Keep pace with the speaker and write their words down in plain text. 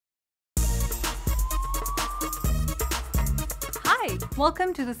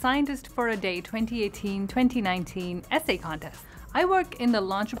Welcome to the Scientist for a Day 2018-2019 essay contest. I work in the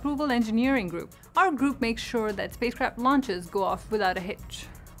Launch Approval Engineering group. Our group makes sure that spacecraft launches go off without a hitch.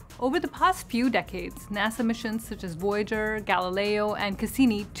 Over the past few decades, NASA missions such as Voyager, Galileo, and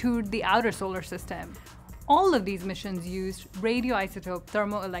Cassini toured the outer solar system. All of these missions used radioisotope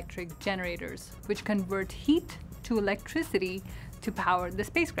thermoelectric generators, which convert heat to electricity to power the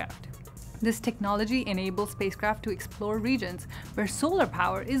spacecraft. This technology enables spacecraft to explore regions where solar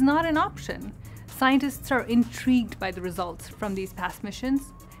power is not an option. Scientists are intrigued by the results from these past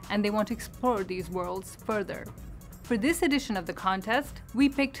missions, and they want to explore these worlds further. For this edition of the contest, we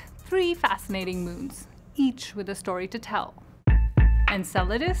picked 3 fascinating moons, each with a story to tell: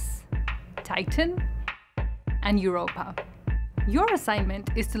 Enceladus, Titan, and Europa. Your assignment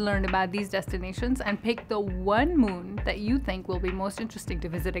is to learn about these destinations and pick the one moon that you think will be most interesting to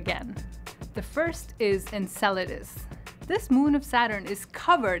visit again. The first is Enceladus. This moon of Saturn is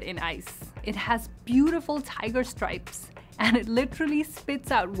covered in ice. It has beautiful tiger stripes, and it literally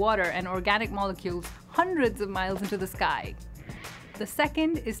spits out water and organic molecules hundreds of miles into the sky. The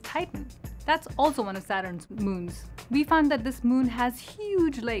second is Titan. That's also one of Saturn's moons. We found that this moon has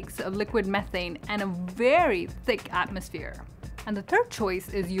huge lakes of liquid methane and a very thick atmosphere. And the third choice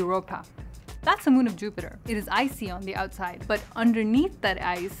is Europa. That's a moon of Jupiter. It is icy on the outside, but underneath that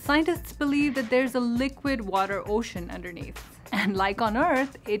ice, scientists believe that there's a liquid water ocean underneath. And like on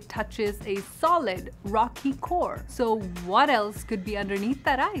Earth, it touches a solid, rocky core. So what else could be underneath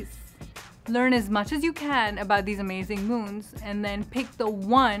that ice? Learn as much as you can about these amazing moons and then pick the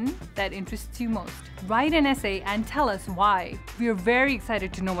one that interests you most. Write an essay and tell us why. We are very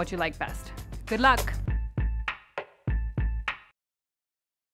excited to know what you like best. Good luck!